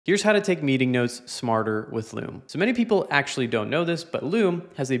Here's how to take meeting notes smarter with Loom. So many people actually don't know this, but Loom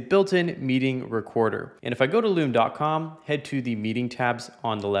has a built-in meeting recorder. And if I go to loom.com, head to the meeting tabs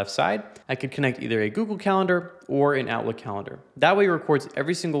on the left side, I could connect either a Google Calendar or an Outlook calendar. That way it records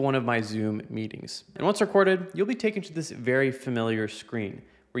every single one of my Zoom meetings. And once recorded, you'll be taken to this very familiar screen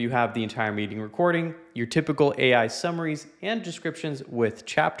where you have the entire meeting recording, your typical AI summaries and descriptions with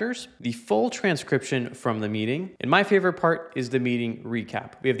chapters, the full transcription from the meeting, and my favorite part is the meeting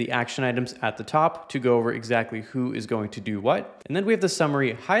recap. We have the action items at the top to go over exactly who is going to do what, and then we have the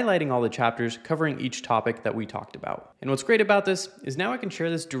summary highlighting all the chapters covering each topic that we talked about. And what's great about this is now I can share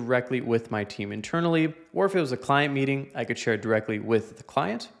this directly with my team internally, or if it was a client meeting, I could share it directly with the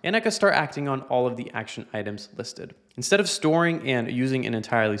client, and I could start acting on all of the action items listed. Instead of storing and using an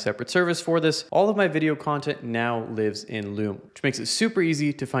entirely separate service for this, all of my video content now lives in Loom, which makes it super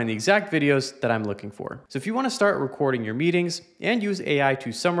easy to find the exact videos that I'm looking for. So if you want to start recording your meetings and use AI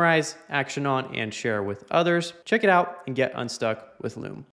to summarize, action on, and share with others, check it out and get unstuck with Loom.